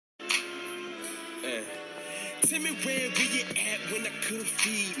Tell me where you at when I couldn't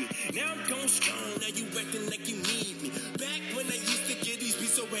feed me. Now I'm going strong, now you acting like you need me. Back when I used to get these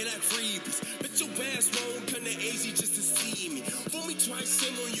beats away like freebies. Bet your ass won't come to AZ just to see me. For me twice,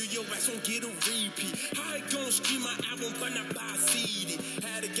 same on you, your ass won't get a repeat. How I gon' stream my album but not buy a CD?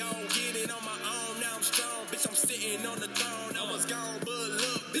 Had to go get it on my own, now I'm strong. Bitch, I'm sitting on the throne, I was gone, but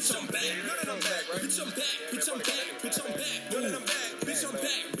look, bitch, I'm back. Know that I'm back, right? Bitch, I'm back, bitch, I'm back, bitch, I'm back. Know that I'm back, bitch, I'm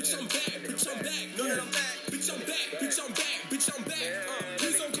back, bitch, I'm back, bitch, I'm back. Know that I'm back. Bitch, I'm back, bitch, I'm back, bitch, I'm back.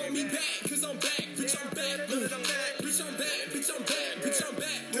 Please don't call me back, cause I'm back, bitch, I'm back. Know that I'm back, bitch, I'm back, bitch, I'm back, bitch, I'm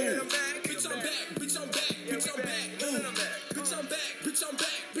back. Know that I'm back, bitch, I'm back, bitch, I'm back, bitch, I'm back. Know that I'm back, bitch, I'm back, bitch, I'm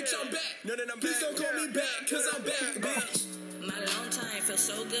back, bitch, I'm back. Know that I'm back. Please don't call me back, cause I'm back, bitch. My long time feels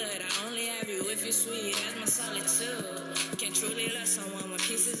so good. I only have you if you're sweet as my solitude. Can't truly love someone when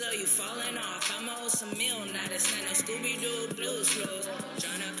pieces of you falling off. I'ma owe some meal, now it's not no Scooby-Doo blues clues.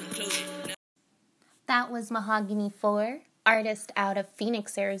 Trying to conclude it. That was Mahogany 4, artist out of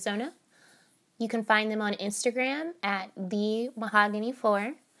Phoenix, Arizona. You can find them on Instagram at the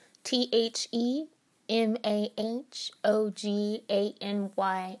Mahogany4, TheMahogany, and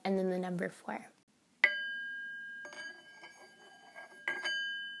then the number 4.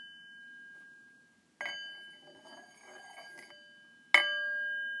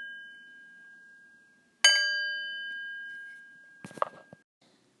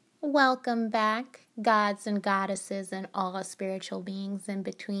 Welcome back, gods and goddesses and all spiritual beings in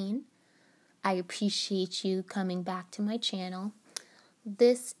between. I appreciate you coming back to my channel.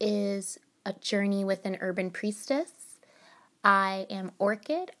 This is a journey with an urban priestess. I am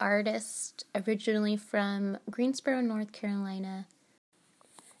Orchid, artist originally from Greensboro, North Carolina.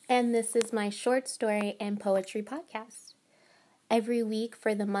 And this is my short story and poetry podcast. Every week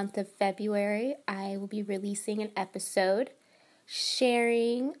for the month of February, I will be releasing an episode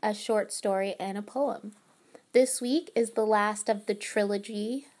sharing a short story and a poem. This week is the last of the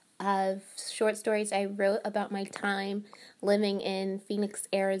trilogy of short stories I wrote about my time living in Phoenix,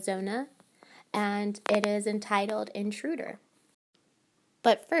 Arizona, and it is entitled Intruder.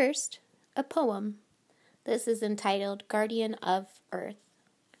 But first, a poem. This is entitled Guardian of Earth.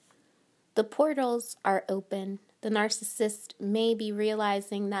 The portals are open. The narcissist may be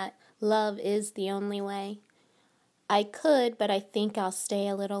realizing that love is the only way. I could, but I think I'll stay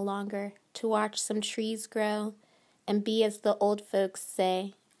a little longer to watch some trees grow and be, as the old folks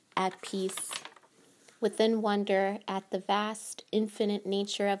say, at peace, within wonder at the vast, infinite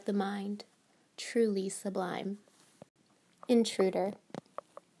nature of the mind, truly sublime. Intruder.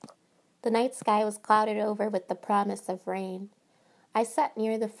 The night sky was clouded over with the promise of rain. I sat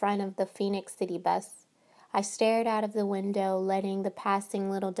near the front of the Phoenix City bus. I stared out of the window, letting the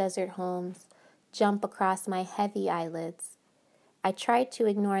passing little desert homes jump across my heavy eyelids. I tried to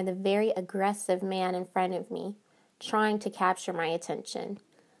ignore the very aggressive man in front of me, trying to capture my attention.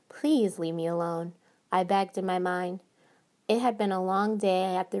 Please leave me alone, I begged in my mind. It had been a long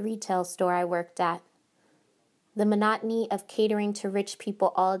day at the retail store I worked at. The monotony of catering to rich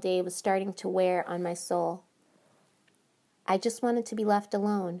people all day was starting to wear on my soul. I just wanted to be left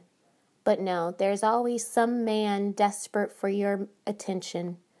alone. But no, there's always some man desperate for your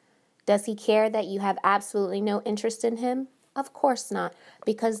attention. Does he care that you have absolutely no interest in him? Of course not,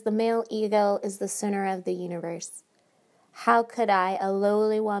 because the male ego is the center of the universe. How could I, a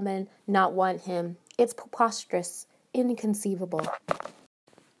lowly woman, not want him? It's preposterous, inconceivable.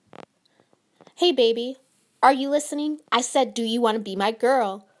 Hey, baby, are you listening? I said, do you want to be my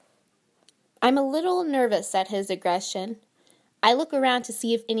girl? I'm a little nervous at his aggression. I look around to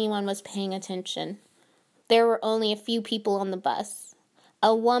see if anyone was paying attention. There were only a few people on the bus.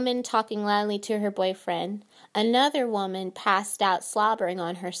 A woman talking loudly to her boyfriend, another woman passed out slobbering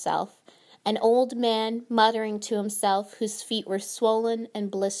on herself, an old man muttering to himself whose feet were swollen and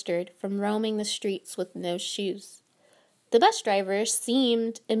blistered from roaming the streets with no shoes. The bus driver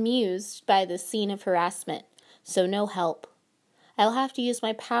seemed amused by the scene of harassment, so no help. I'll have to use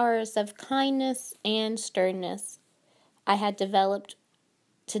my powers of kindness and sternness I had developed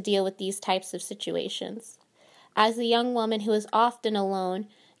to deal with these types of situations. As a young woman who is often alone,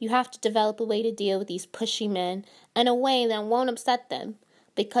 you have to develop a way to deal with these pushy men in a way that won't upset them,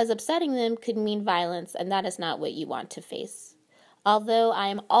 because upsetting them could mean violence, and that is not what you want to face. Although I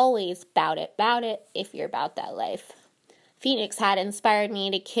am always bout it if you're about that life. Phoenix had inspired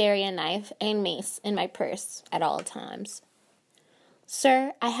me to carry a knife and mace in my purse at all times.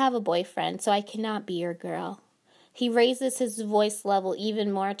 Sir, I have a boyfriend, so I cannot be your girl. He raises his voice level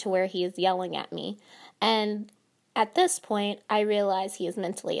even more to where he is yelling at me, and at this point, I realize he is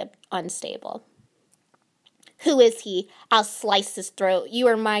mentally unstable. Who is he? I'll slice his throat. You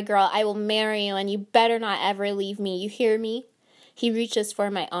are my girl. I will marry you, and you better not ever leave me. You hear me? He reaches for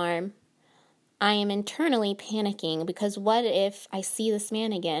my arm. I am internally panicking because what if I see this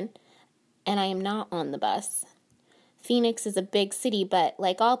man again and I am not on the bus? Phoenix is a big city, but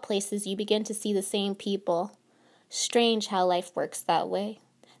like all places, you begin to see the same people. Strange how life works that way.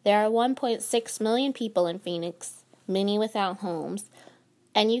 There are 1.6 million people in Phoenix, many without homes,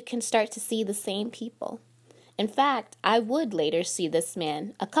 and you can start to see the same people. In fact, I would later see this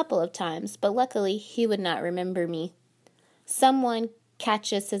man a couple of times, but luckily he would not remember me. Someone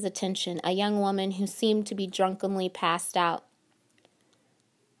catches his attention, a young woman who seemed to be drunkenly passed out.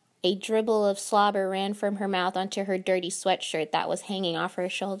 A dribble of slobber ran from her mouth onto her dirty sweatshirt that was hanging off her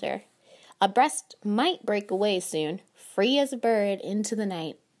shoulder. A breast might break away soon, free as a bird into the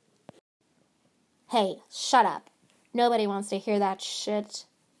night. Hey, shut up. Nobody wants to hear that shit,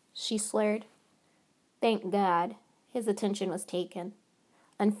 she slurred. Thank God, his attention was taken.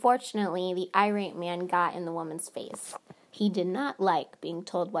 Unfortunately, the irate man got in the woman's face. He did not like being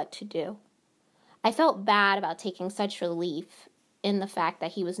told what to do. I felt bad about taking such relief in the fact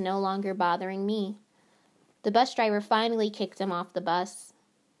that he was no longer bothering me. The bus driver finally kicked him off the bus.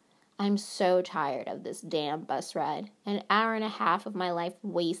 I'm so tired of this damn bus ride. An hour and a half of my life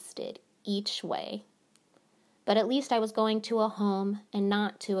wasted each way. But at least I was going to a home and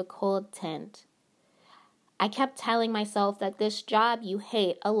not to a cold tent. I kept telling myself that this job you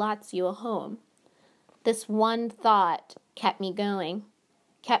hate allots you a home. This one thought kept me going,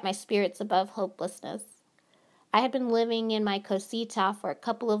 kept my spirits above hopelessness. I had been living in my cosita for a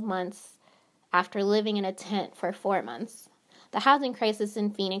couple of months after living in a tent for 4 months. The housing crisis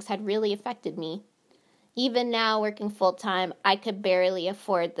in Phoenix had really affected me. Even now, working full-time, I could barely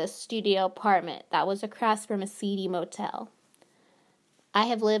afford this studio apartment that was across from a seedy motel. I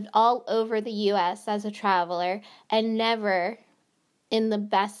have lived all over the U.S. as a traveler and never in the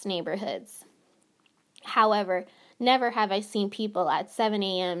best neighborhoods. However, never have I seen people at 7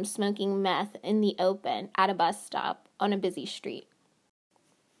 a.m. smoking meth in the open at a bus stop on a busy street.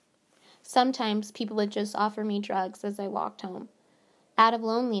 Sometimes people would just offer me drugs as I walked home. Out of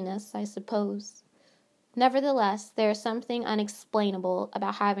loneliness, I suppose. Nevertheless, there is something unexplainable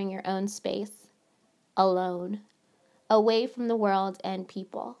about having your own space. Alone. Away from the world and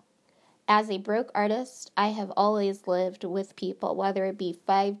people. As a broke artist, I have always lived with people, whether it be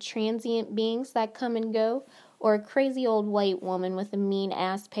 5 transient beings that come and go, or a crazy old white woman with a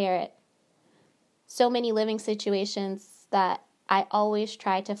mean-ass parrot. So many living situations that I always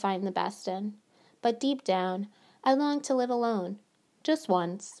try to find the best in. But deep down, I long to live alone. Just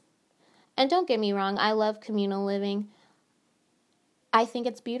once. And don't get me wrong, I love communal living. I think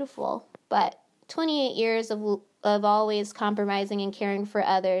it's beautiful. But 28 years of always compromising and caring for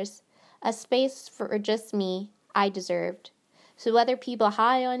others, a space for just me, I deserved. So whether people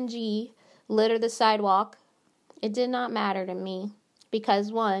high on G litter the sidewalk, it did not matter to me.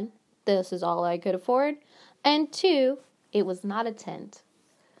 Because 1, this is all I could afford, and 2, it was not a tent.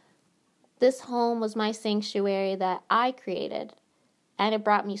 This home was my sanctuary that I created, and it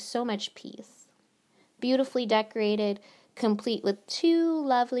brought me so much peace. Beautifully decorated, complete with 2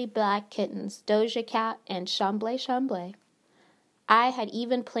 lovely black kittens, Doja Cat and Chamblay Chamblay. I had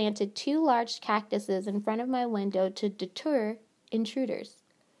even planted 2 large cactuses in front of my window to deter intruders.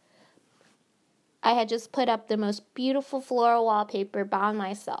 I had just put up the most beautiful floral wallpaper by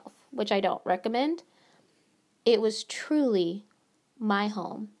myself, which I don't recommend. It was truly my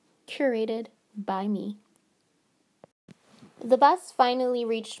home, curated by me. The bus finally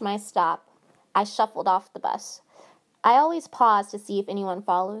reached my stop. I shuffled off the bus. I always pause to see if anyone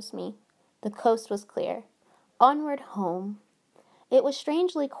follows me. The coast was clear. Onward home. It was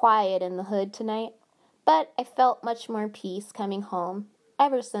strangely quiet in the hood tonight, but I felt much more peace coming home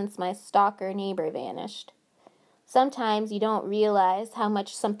ever since my stalker neighbor vanished. Sometimes you don't realize how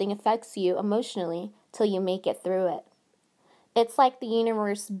much something affects you emotionally till you make it through it. It's like the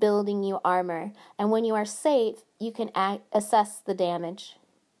universe building you armor, and when you are safe, you can assess the damage.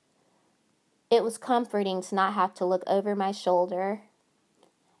 It was comforting to not have to look over my shoulder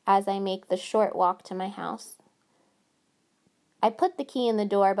as I make the short walk to my house. I put the key in the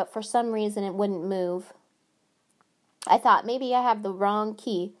door, but for some reason it wouldn't move. I thought maybe I have the wrong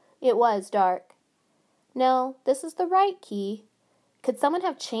key. It was dark. No, this is the right key. Could someone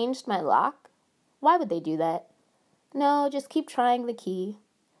have changed my lock? Why would they do that? No, just keep trying the key.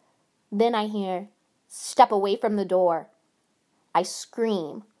 Then I hear, "Step away from the door." I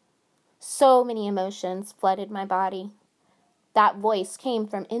scream. So many emotions flooded my body. That voice came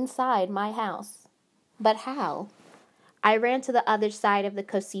from inside my house. But how? I ran to the other side of the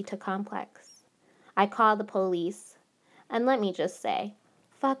Cosita complex. I called the police. And let me just say,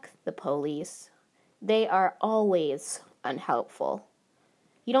 fuck the police. They are always unhelpful.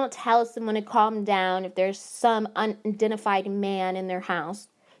 You don't tell someone to calm down if there's some unidentified man in their house.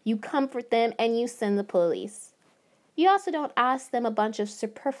 You comfort them and you send the police. You also don't ask them a bunch of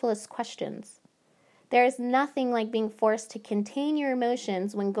superfluous questions. There is nothing like being forced to contain your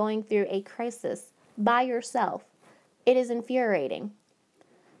emotions when going through a crisis by yourself. It is infuriating.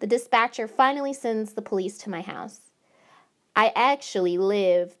 The dispatcher finally sends the police to my house. I actually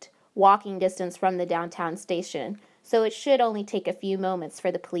lived walking distance from the downtown station, so it should only take a few moments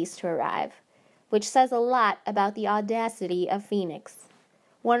for the police to arrive, which says a lot about the audacity of Phoenix.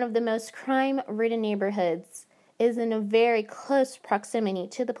 One of the most crime-ridden neighborhoods is in a very close proximity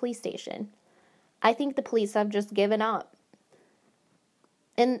to the police station. I think the police have just given up.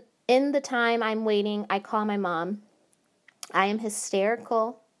 In the time I'm waiting, I call my mom. I am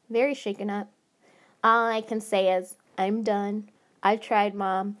hysterical, very shaken up. All I can say is, I'm done. I've tried,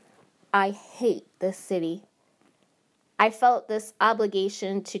 Mom. I hate this city. I felt this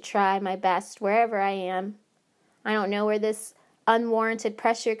obligation to try my best wherever I am. I don't know where this unwarranted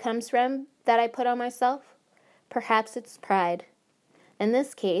pressure comes from that I put on myself. Perhaps it's pride. In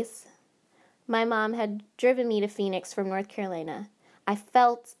this case, my mom had driven me to Phoenix from North Carolina. I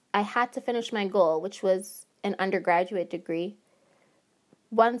felt I had to finish my goal, which was an undergraduate degree.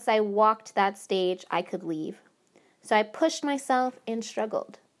 Once I walked that stage, I could leave. So I pushed myself and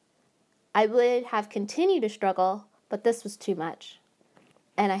struggled. I would have continued to struggle, but this was too much.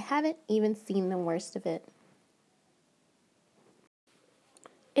 And I haven't even seen the worst of it.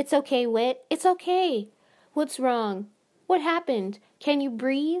 It's okay, Whit. It's okay. What's wrong? What happened? Can you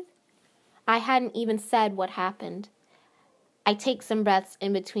breathe? I hadn't even said what happened. I take some breaths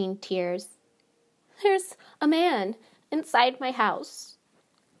in between tears. There's a man inside my house.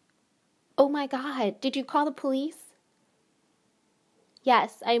 Oh my God, did you call the police?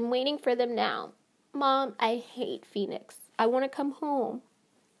 Yes, I'm waiting for them now. Mom, I hate Phoenix. I want to come home.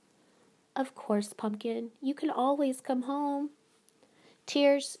 Of course, Pumpkin. You can always come home.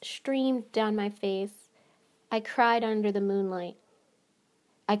 Tears streamed down my face. I cried under the moonlight.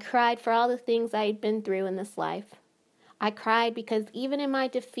 I cried for all the things I had been through in this life. I cried because even in my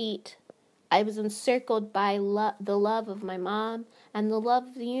defeat, I was encircled by the love of my mom and the love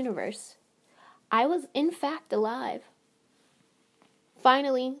of the universe. I was, in fact, alive.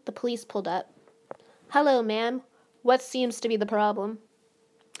 Finally, the police pulled up. Hello, ma'am. What seems to be the problem?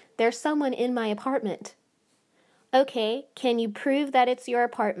 There's someone in my apartment. Okay, can you prove that it's your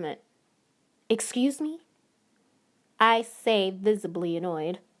apartment? Excuse me? I say, visibly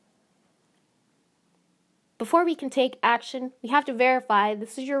annoyed. Before we can take action, we have to verify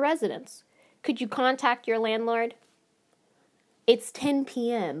this is your residence. Could you contact your landlord? It's 10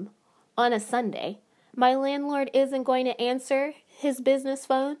 p.m. on a Sunday. My landlord isn't going to answer his business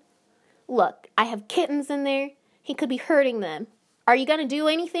phone. Look, I have kittens in there. He could be hurting them. Are you going to do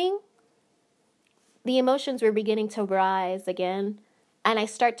anything? The emotions were beginning to rise again, and I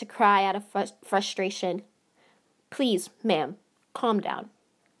start to cry out of frustration. Please, ma'am, calm down.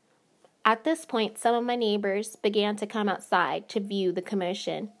 At this point, some of my neighbors began to come outside to view the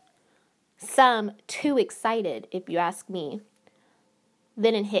commotion. Some too excited, if you ask me.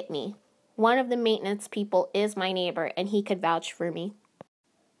 Then it hit me. One of the maintenance people is my neighbor, and he could vouch for me.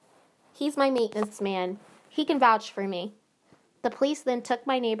 He's my maintenance man. He can vouch for me. The police then took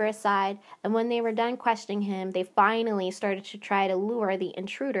my neighbor aside, and when they were done questioning him, they finally started to try to lure the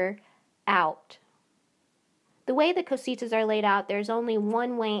intruder out. The way the cositas are laid out, there's only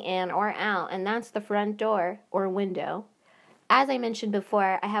one way in or out, and that's the front door or window. As I mentioned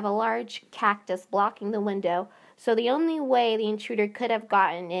before, I have a large cactus blocking the window, so the only way the intruder could have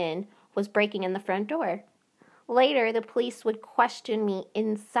gotten in was breaking in the front door. Later, the police would question me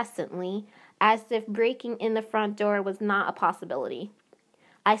incessantly, as if breaking in the front door was not a possibility.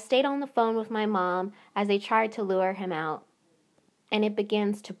 I stayed on the phone with my mom as they tried to lure him out, and it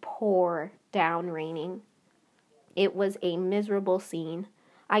begins to pour down raining. It was a miserable scene.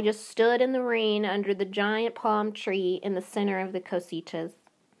 I just stood in the rain under the giant palm tree in the center of the cositas.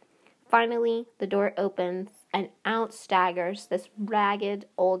 Finally, the door opens, and out staggers this ragged,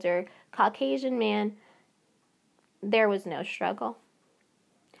 older, Caucasian man. There was no struggle.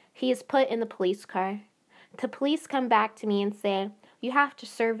 He is put in the police car. The police come back to me and say, "You have to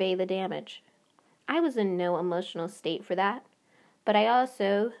survey the damage." I was in no emotional state for that, but I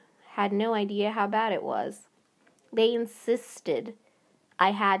also had no idea how bad it was. They insisted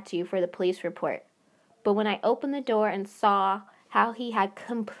I had to for the police report, but when I opened the door and saw how he had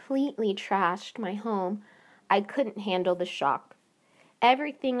completely trashed my home, I couldn't handle the shock.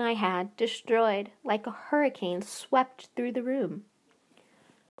 Everything I had destroyed like a hurricane swept through the room.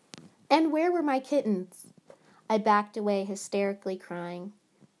 And where were my kittens? I backed away, hysterically crying.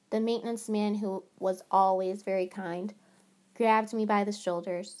 The maintenance man, who was always very kind, grabbed me by the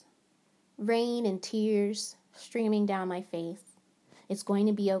shoulders. Rain and tears streaming down my face. It's going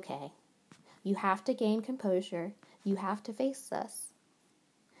to be okay. You have to gain composure. You have to face this.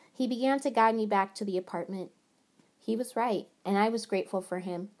 He began to guide me back to the apartment. He was right, and I was grateful for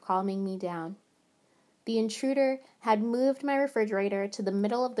him, calming me down. The intruder had moved my refrigerator to the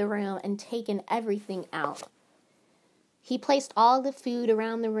middle of the room and taken everything out. He placed all the food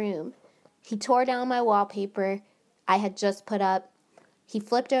around the room. He tore down my wallpaper I had just put up. He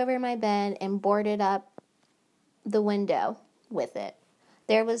flipped over my bed and boarded up the window with it.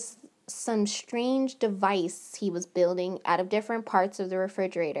 There was some strange device he was building out of different parts of the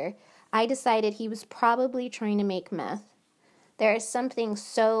refrigerator. I decided he was probably trying to make meth. There is something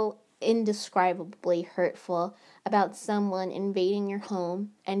so indescribably hurtful about someone invading your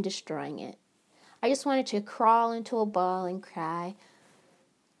home and destroying it. I just wanted to crawl into a ball and cry.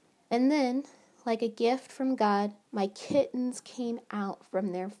 And then, like a gift from God, my kittens came out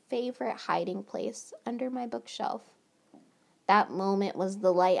from their favorite hiding place under my bookshelf. That moment was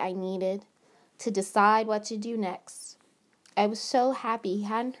the light I needed to decide what to do next. I was so happy he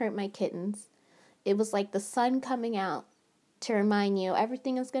hadn't hurt my kittens. It was like the sun coming out to remind you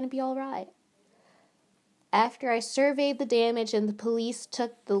everything is going to be all right. After I surveyed the damage and the police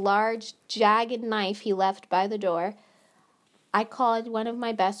took the large, jagged knife he left by the door, I called one of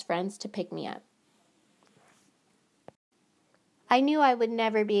my best friends to pick me up. I knew I would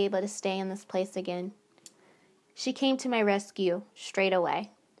never be able to stay in this place again. She came to my rescue straight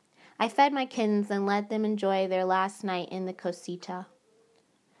away. I fed my kittens and let them enjoy their last night in the cosita.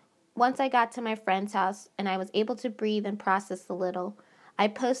 Once I got to my friend's house and I was able to breathe and process a little, I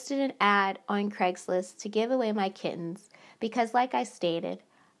posted an ad on Craigslist to give away my kittens because, like I stated,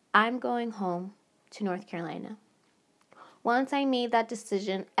 I'm going home to North Carolina. Once I made that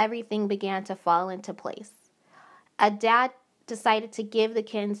decision, everything began to fall into place. A dad decided to give the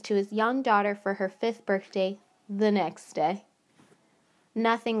kittens to his young daughter for her 5th birthday the next day.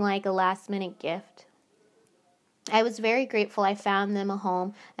 Nothing like a last-minute gift. I was very grateful I found them a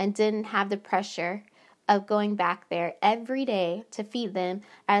home and didn't have the pressure of going back there every day to feed them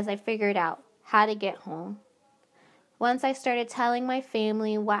as I figured out how to get home. Once I started telling my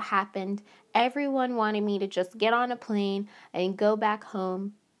family what happened, everyone wanted me to just get on a plane and go back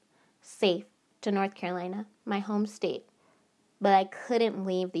home safe to North Carolina, my home state. But I couldn't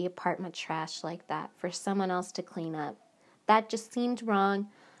leave the apartment trash like that for someone else to clean up. That just seemed wrong,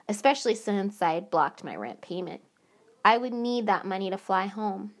 especially since I had blocked my rent payment. I would need that money to fly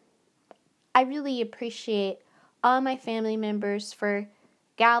home. I really appreciate all my family members for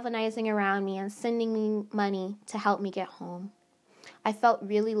galvanizing around me and sending me money to help me get home. I felt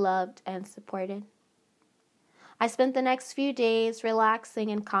really loved and supported. I spent the next few days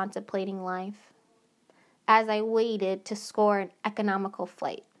relaxing and contemplating life as I waited to score an economical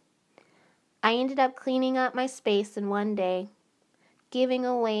flight. I ended up cleaning up my space in one day, giving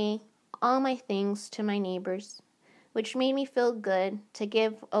away all my things to my neighbors, which made me feel good to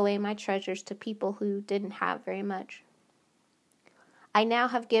give away my treasures to people who didn't have very much. I now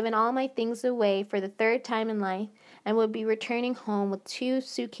have given all my things away for the 3rd time in life and will be returning home with 2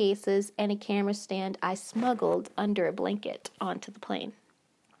 suitcases and a camera stand I smuggled under a blanket onto the plane.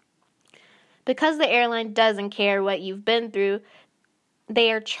 Because the airline doesn't care what you've been through,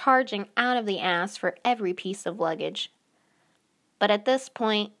 they are charging out of the ass for every piece of luggage. But at this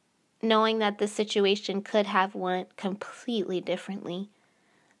point, knowing that the situation could have went completely differently,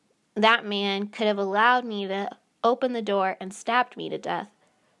 that man could have allowed me to open the door and stabbed me to death.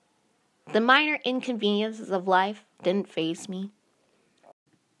 The minor inconveniences of life didn't faze me.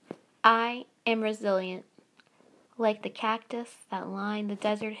 I am resilient, like the cactus that line the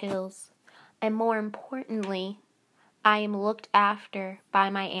desert hills, and more importantly, I am looked after by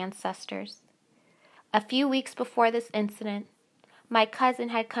my ancestors. A few weeks before this incident, my cousin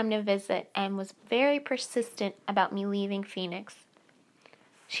had come to visit and was very persistent about me leaving Phoenix.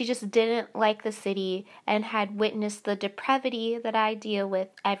 She just didn't like the city and had witnessed the depravity that I deal with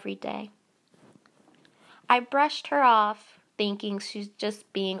every day. I brushed her off, thinking she's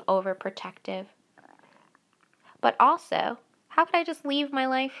just being overprotective. But also, how could I just leave my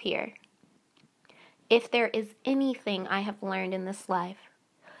life here? If there is anything I have learned in this life,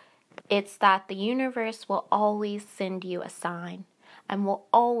 it's that the universe will always send you a sign and will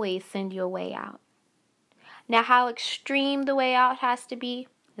always send you a way out. Now, how extreme the way out has to be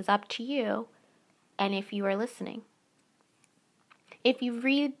is up to you and if you are listening. If you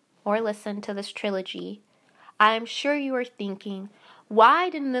read or listen to this trilogy, I am sure you are thinking, why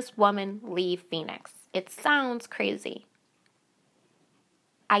didn't this woman leave Phoenix? It sounds crazy.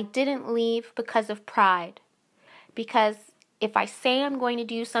 I didn't leave because of pride. Because if I say I'm going to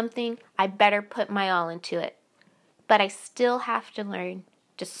do something, I better put my all into it. But I still have to learn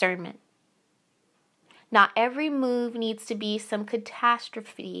discernment. Not every move needs to be some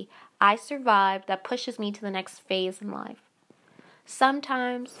catastrophe I survived that pushes me to the next phase in life.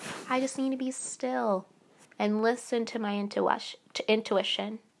 Sometimes I just need to be still and listen to my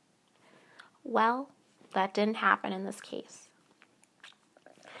intuition. Well, that didn't happen in this case.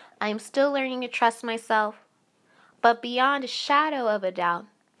 I am still learning to trust myself, but beyond a shadow of a doubt,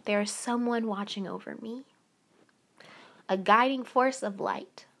 there is someone watching over me. A guiding force of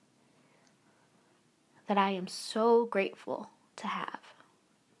light that I am so grateful to have.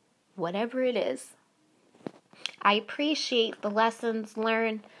 Whatever it is, I appreciate the lessons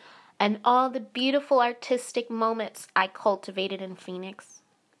learned and all the beautiful artistic moments I cultivated in Phoenix.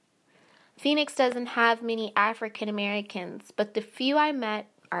 Phoenix doesn't have many African Americans, but the few I met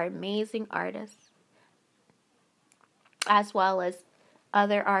are amazing artists, as well as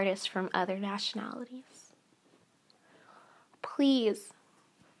other artists from other nationalities. Please,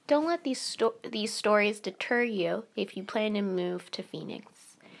 don't let these stories deter you if you plan to move to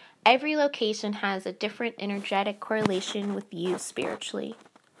Phoenix. Every location has a different energetic correlation with you spiritually.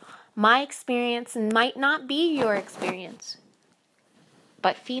 My experience might not be your experience.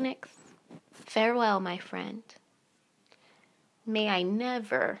 But Phoenix, farewell, my friend. May I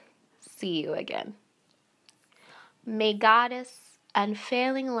never see you again. May Goddess'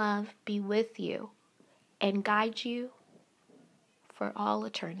 unfailing love be with you and guide you for all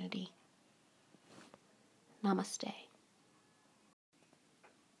eternity. Namaste.